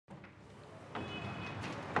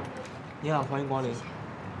你好，欢迎光临。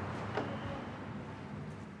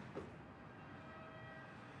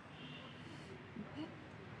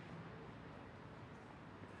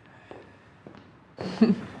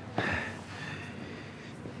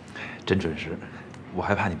真准时，我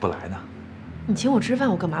还怕你不来呢。你请我吃饭，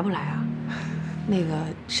我干嘛不来啊？那个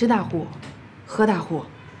吃大户，喝大户，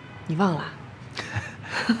你忘了？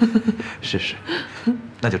是，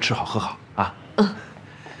那就吃好喝好啊。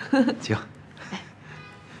请。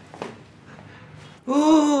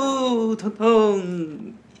哦，彤彤，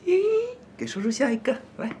咦，给叔叔下一个，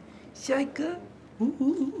来，下一个。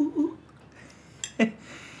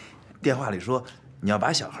电话里说你要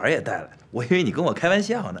把小孩也带来，我以为你跟我开玩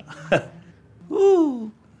笑呢。哦，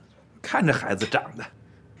看着孩子长的，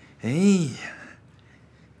哎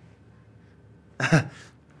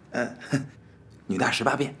呀，女大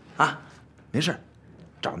18变啊，没事，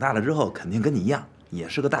长大了之后肯定跟你一样，也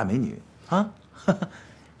是个大美女啊，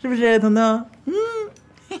是不是，彤彤？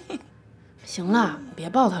行了，别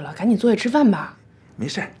抱他了，赶紧坐下吃饭吧。没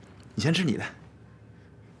事，你先吃你的。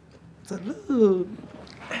走喽。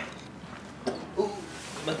哦，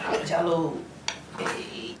我们打一下喽。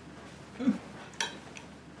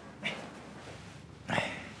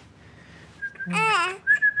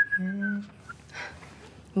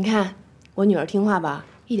你看我女儿听话吧，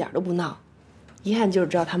一点都不闹，一看就是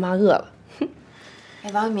知道他妈饿了。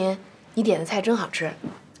哎，王一民，你点的菜真好吃。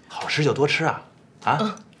好吃就多吃啊！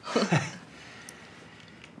啊。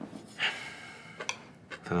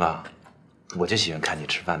芬芳，我就喜欢看你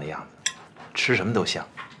吃饭的样子，吃什么都香。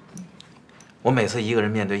我每次一个人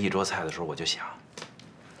面对一桌菜的时候，我就想，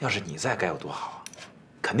要是你在该有多好啊，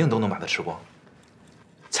肯定都能把它吃光。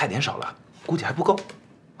菜点少了，估计还不够。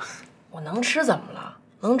我能吃怎么了？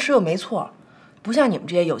能吃又没错，不像你们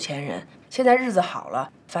这些有钱人，现在日子好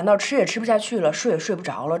了，反倒吃也吃不下去了，睡也睡不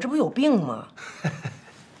着了，这不有病吗？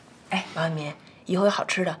哎，王一民，以后有好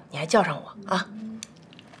吃的你还叫上我啊！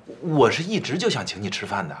我是一直就想请你吃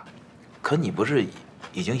饭的，可你不是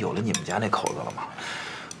已经有了你们家那口子了吗？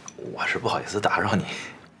我是不好意思打扰你。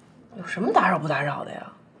有什么打扰不打扰的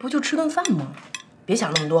呀？不就吃顿饭吗？别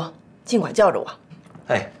想那么多，尽管叫着我。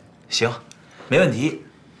哎，行，没问题。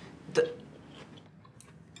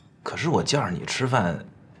可是我叫上你吃饭，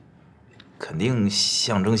肯定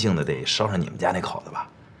象征性的得捎上你们家那口子吧？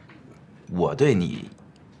我对你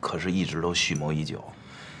可是一直都蓄谋已久。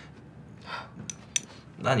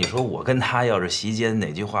那你说我跟他要是席间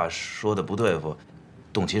哪句话说的不对付，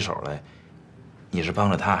动起手来，你是帮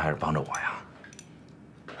着他还是帮着我呀？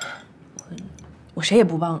我谁也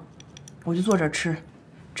不帮，我就坐这儿吃，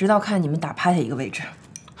直到看你们打趴下一个为止。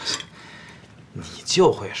你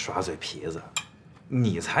就会耍嘴皮子，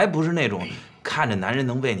你才不是那种看着男人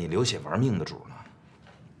能为你流血玩命的主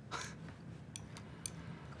呢。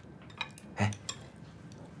哎，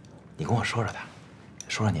你跟我说说他，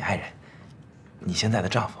说说你爱人，你现在的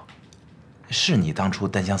丈夫，是你当初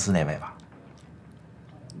单相思那位吧？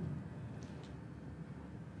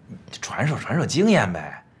传授经验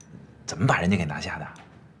呗，怎么把人家给拿下的？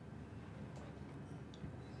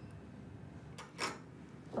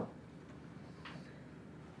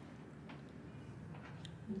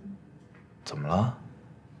怎么了？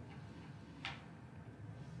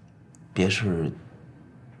别是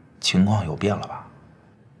情况有变了吧？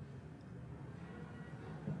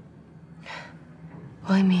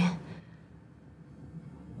王一民，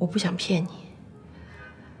我不想骗你。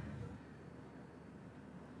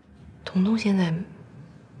彤彤现在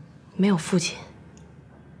没有父亲，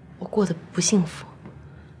我过得不幸福。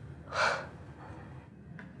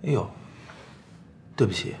哎呦，对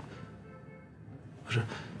不起，不是，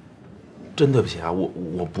真对不起啊！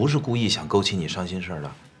我不是故意想勾起你伤心事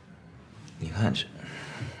的。你看这，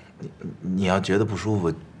你要觉得不舒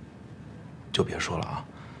服，就别说了啊。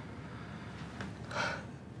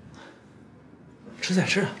吃菜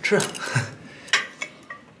吃啊吃啊！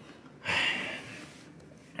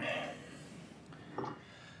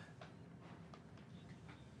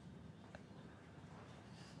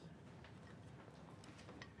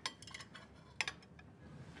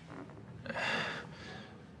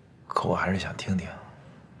可我还是想听听。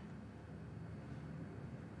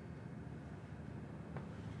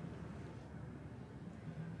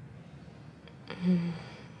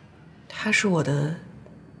他是我的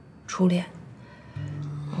初恋。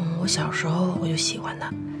我小时候我就喜欢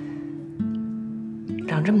他，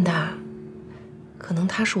长这么大，可能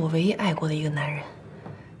他是我唯一爱过的一个男人。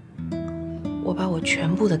我把我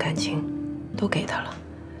全部的感情都给他了。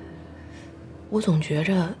我总觉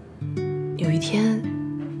着有一天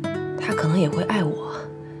他可能也会爱我，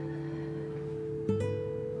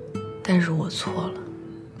但是我错了。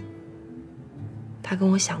他他跟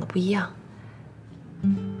我想的不一样。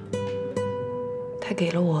他给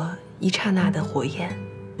了我一刹那的火焰，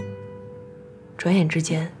转眼之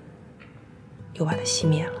间又把它熄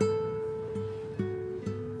灭了。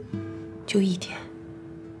就一天，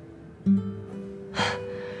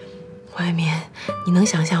王一民，你能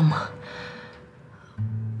想象吗？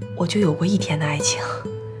我就有过一天的爱情，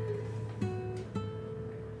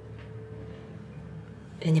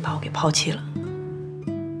人家把我给抛弃了。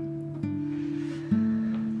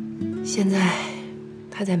现在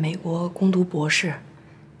他在美国攻读博士，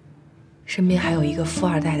身边还有一个富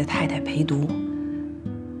二代的太太陪读。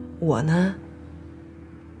我呢，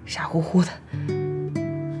傻乎乎的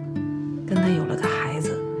跟他有了个孩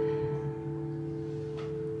子，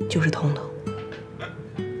就是彤彤。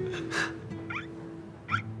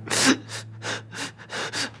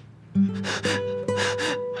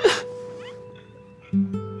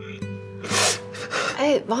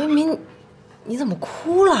哎，王一民，你怎么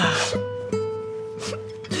哭了？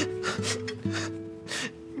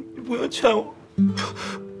你不要劝我，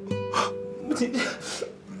母亲，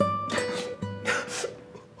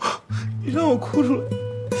你让我哭出来，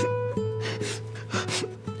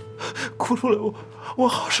哭出来我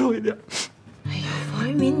好受一点。哎呀，王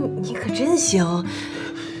一民，你可真行！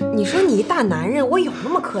你说你一大男人，我有那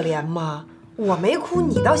么可怜吗？我没哭，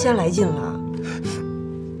你倒先来劲了。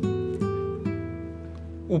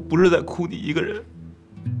我不是在哭你一个人，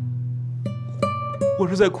我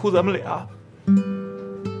是在哭咱们俩。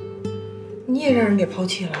你也让人给抛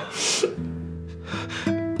弃了。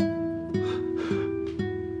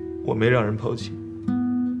我没让人抛弃，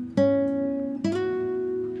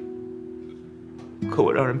可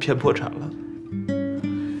我让人骗破产了。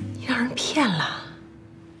你让人骗了？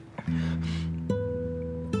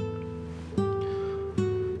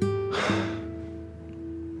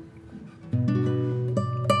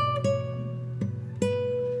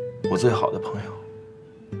我最好的朋友，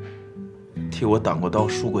替我挡过刀、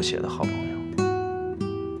输过血的好朋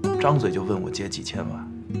友，张嘴就问我借几千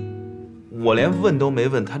万，我连问都没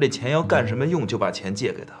问他这钱要干什么用，就把钱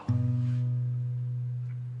借给他了。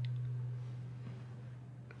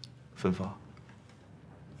芬芳，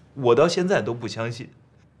我到现在都不相信，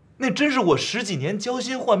那真是我10几年交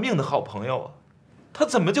心换命的好朋友啊，他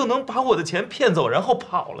怎么就能把我的钱骗走，然后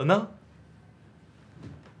跑了呢？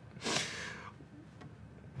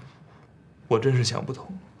我真是想不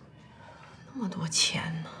通，那么多钱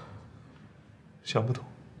呢？想不通。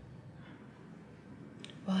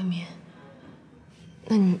王一民，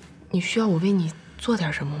那你需要我为你做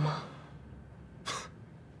点什么吗？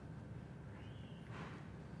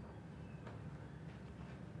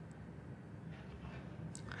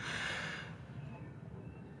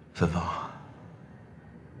芬芳，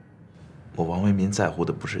我王为民在乎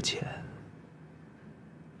的不是钱，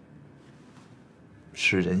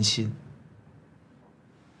是人心。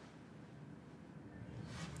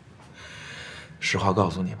实话告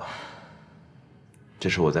诉你吧，这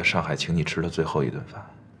是我在上海请你吃的最后一顿饭，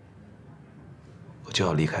我就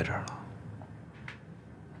要离开这儿了，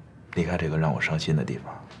离开这个让我伤心的地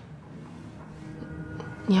方。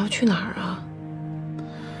你要去哪儿啊？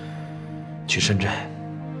去深圳，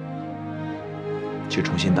去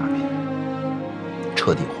重新打拼，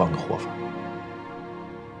彻底换个活法。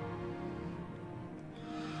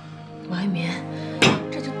王一民，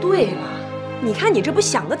这就对了。你看你这不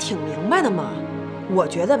想的挺明白的吗？我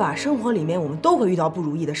觉得吧，生活里面我们都会遇到不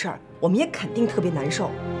如意的事儿，我们也肯定特别难受。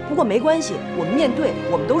不过没关系，我们面对，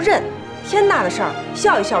我们都认。天大的事儿，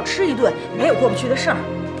笑一笑，吃一顿，没有过不去的事儿。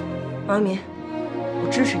王一民，我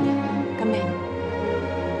支持你，干杯！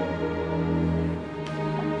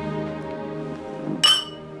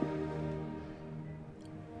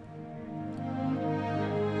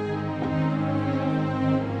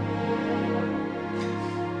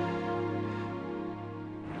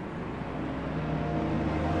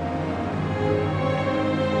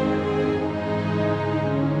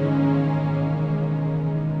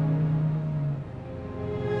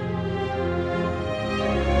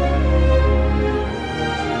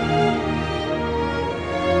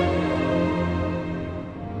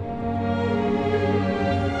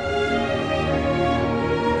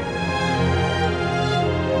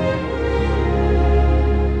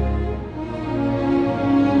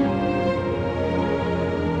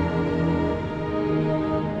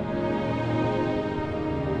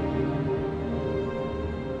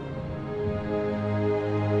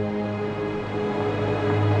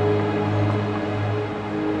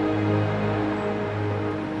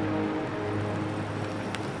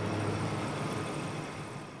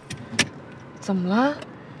怎么了？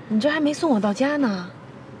你这还没送我到家呢。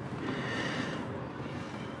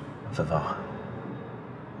芬芳，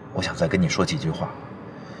我想再跟你说几句话。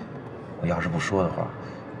我要是不说的话，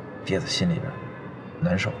憋在心里边，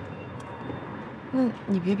难受。那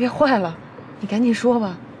你别憋坏了，你赶紧说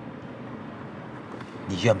吧。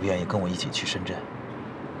你愿不愿意跟我一起去深圳？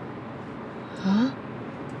啊？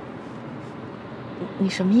你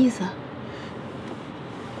什么意思？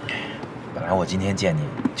本来我今天见你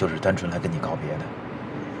就是单纯来跟你告别的，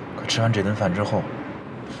可吃完这顿饭之后，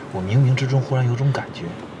我冥冥之中忽然有种感觉。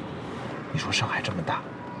你说上海这么大，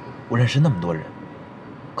我认识那么多人，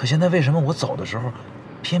可现在为什么我走的时候，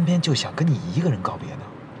偏偏就想跟你一个人告别呢？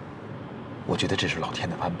我觉得这是老天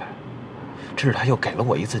的安排，这是他又给了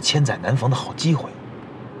我一次千载难逢的好机会。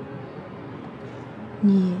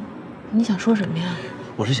你想说什么呀？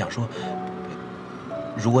我是想说，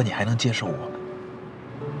如果你还能接受我，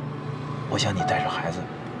我想你带着孩子，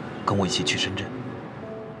跟我一起去深圳。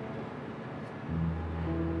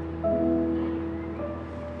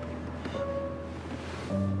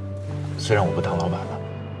虽然我不当老板了，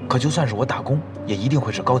可就算是我打工，也一定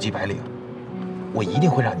会是高级白领。我一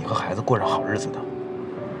定会让你和孩子过上好日子的。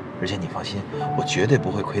而且你放心，我绝对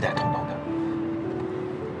不会亏待彤彤的。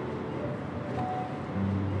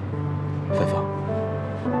芬芳，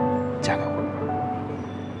嫁给我，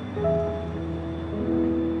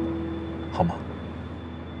好吗？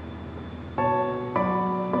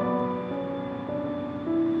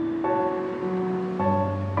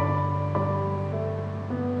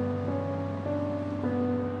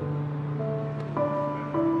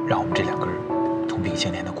让我们这两个人同病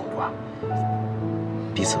相怜的苦瓜，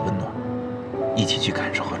彼此温暖，一起去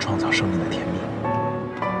感受和创造生命的甜蜜。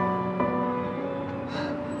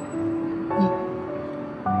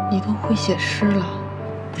你都会写诗了？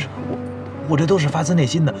不是我这都是发自内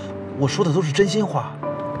心的，我说的都是真心话。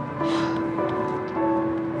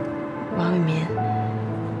王伟民，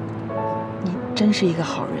你真是一个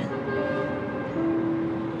好人，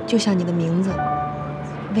就像你的名字，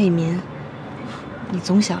为民。你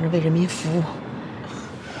总想着为人民服务，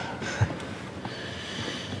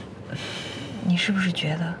你是不是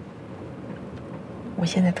觉得我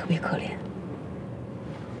现在特别可怜？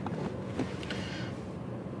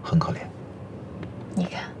很可怜。你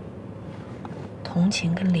看，同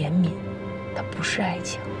情跟怜悯，它不是爱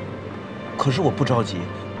情。可是我不着急，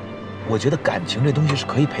我觉得感情这东西是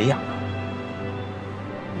可以培养的。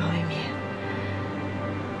王伟民，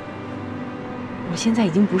我现在已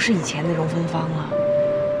经不是以前那种芬芳了。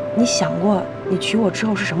你想过你娶我之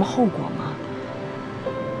后是什么后果吗？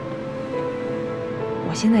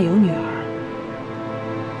我现在有女儿，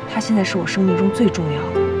她现在是我生命中最重要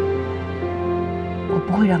的，我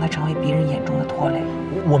不会让她成为别人眼中的拖累。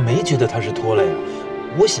我没觉得她是拖累啊，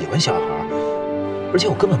我喜欢小孩，而且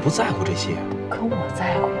我根本不在乎这些。可我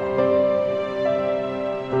在乎。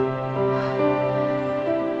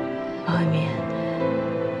王伟民，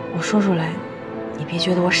我说出来，你别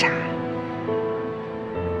觉得我傻。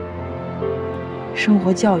生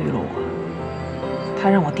活教育了我，他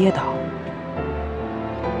让我跌倒，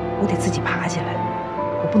我得自己爬起来，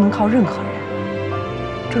我不能靠任何人，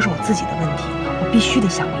这是我自己的问题，我必须得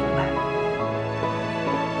想明白。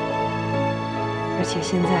而且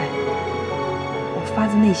现在，我发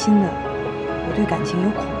自内心的，我对感情有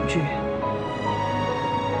恐惧，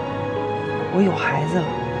我有孩子了，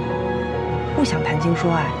我不想谈情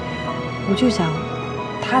说爱，我就想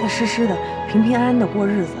踏踏实实的、平平安安的过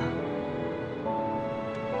日子。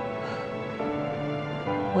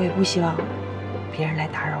我也不希望别人来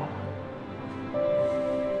打扰我。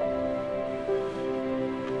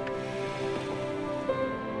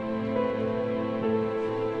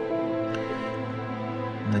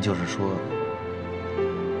那就是说，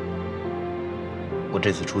我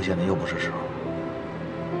这次出现的又不是时候。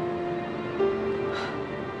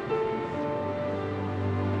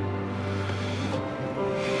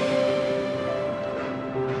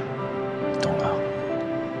懂了，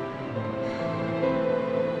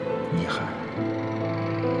遗憾，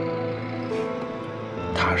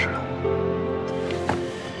踏实了。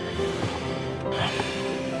哎，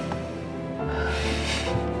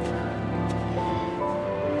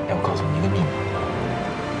我告诉你一个秘密，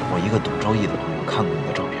我一个懂周易的朋友看过你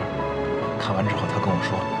的照片，看完之后他跟我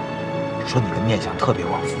说你的面相特别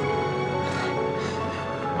旺夫。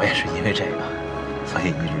我也是因为这个，所以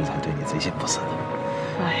一直才对你贼心不死的。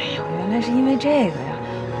哎呦，原来是因为这个呀！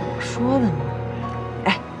我说的嘛。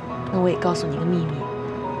哎，那我也告诉你个秘密，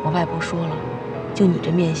我外婆说了，就你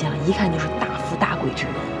这面相，一看就是大富大贵之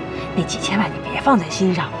人。那几千万你别放在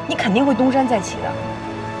心上，你肯定会东山再起的，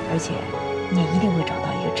而且你也一定会找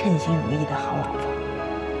到一个称心如意的好老婆，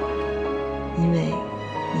因为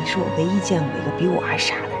你是我唯一见过一个比我还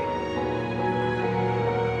傻的人。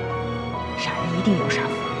傻人一定有傻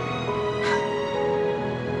福。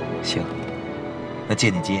行，那借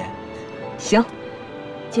你吉言。行，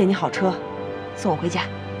借你好车，送我回家。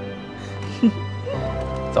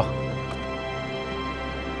走。